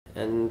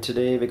And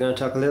today we're going to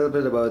talk a little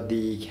bit about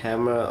the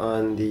camera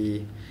on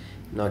the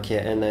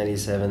Nokia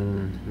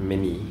N97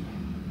 Mini.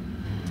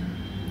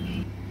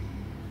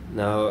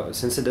 Now,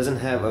 since it doesn't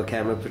have a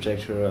camera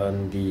protector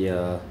on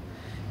the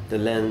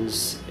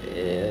lens,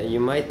 you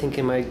might think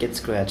it might get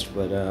scratched,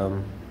 but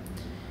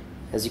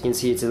as you can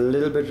see, it's a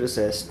little bit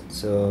recessed,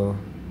 so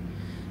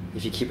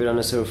if you keep it on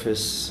a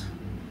surface,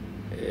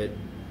 it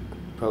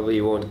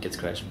probably won't get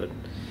scratched, but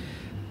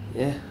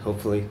yeah,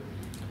 hopefully.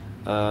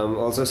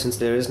 Also, since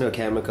there is no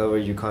camera cover,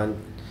 you can't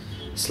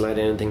slide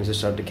anything to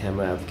start the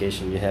camera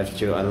application. You have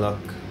to unlock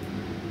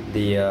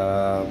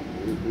the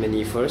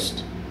menu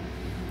first,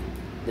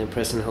 then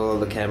press and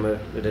hold the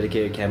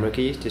dedicated camera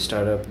key to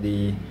start up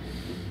the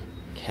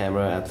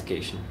camera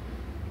application.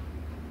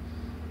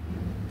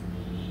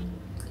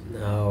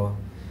 Now,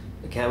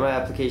 the camera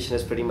application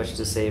is pretty much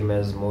the same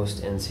as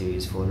most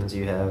N-series phones.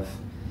 You have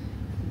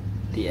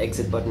the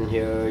exit button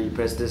here, you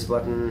press this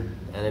button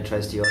and it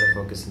tries to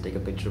autofocus and take a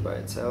picture by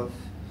itself.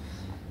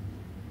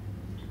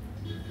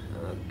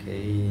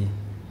 Okay,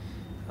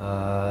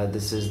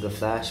 this is the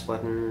flash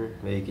button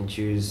where you can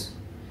choose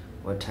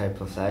what type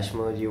of flash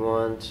mode you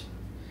want,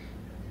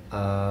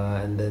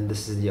 and then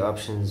this is the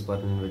options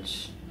button,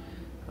 which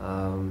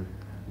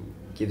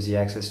gives you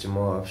access to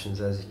more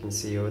options, as you can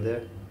see over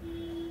there.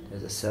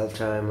 There's a self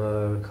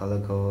timer, color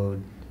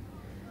code,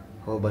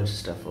 whole bunch of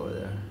stuff over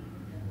there.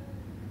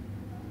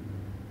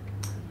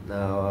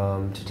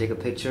 Now, to take a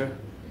picture,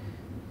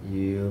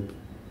 you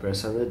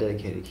press on the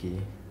dedicated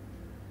key,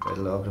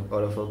 it'll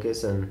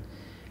autofocus, and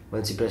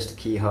once you press the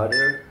key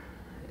harder,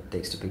 it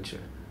takes the picture.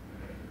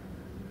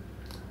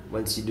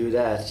 Once you do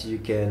that, you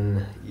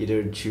can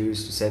either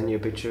choose to send your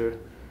picture,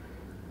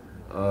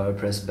 or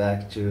press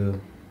back to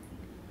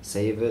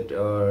save it,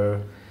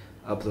 or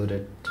upload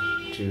it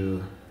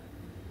to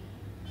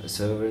a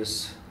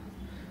service,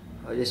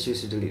 or just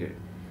choose to delete it.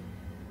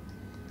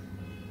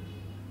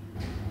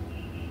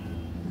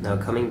 Now,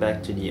 coming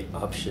back to the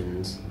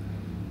options,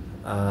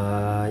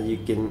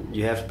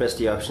 you have to press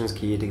the options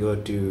key to go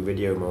to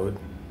video mode,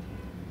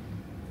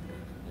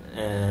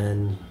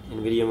 and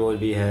in video mode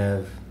we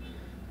have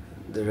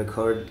the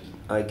record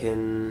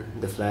icon,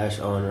 the flash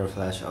on or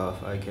flash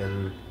off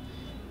icon,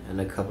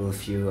 and a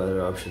few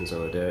other options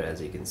over there,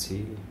 as you can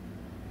see.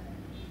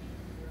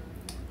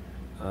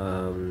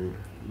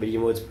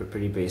 Video mode's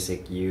pretty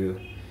basic. You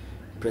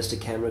press the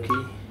camera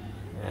key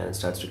and it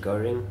starts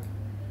recording.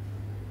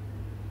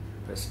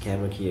 Press the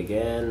camera key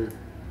again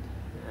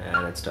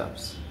and it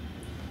stops.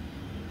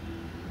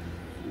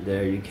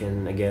 There you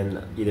can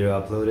again either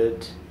upload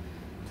it,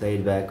 play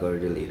it back, or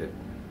delete it.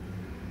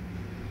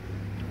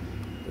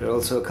 There are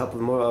also a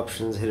couple more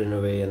options hidden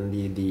away in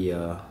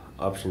the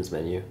options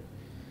menu.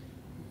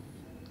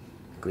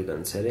 Click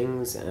on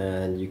settings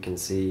and you can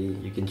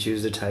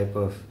choose the type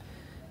of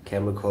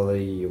camera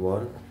quality you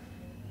want.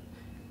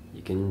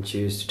 You can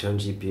choose to turn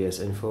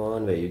GPS info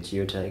on, where you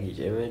geotag each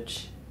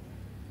image,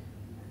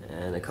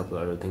 and a couple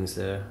other things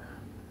there.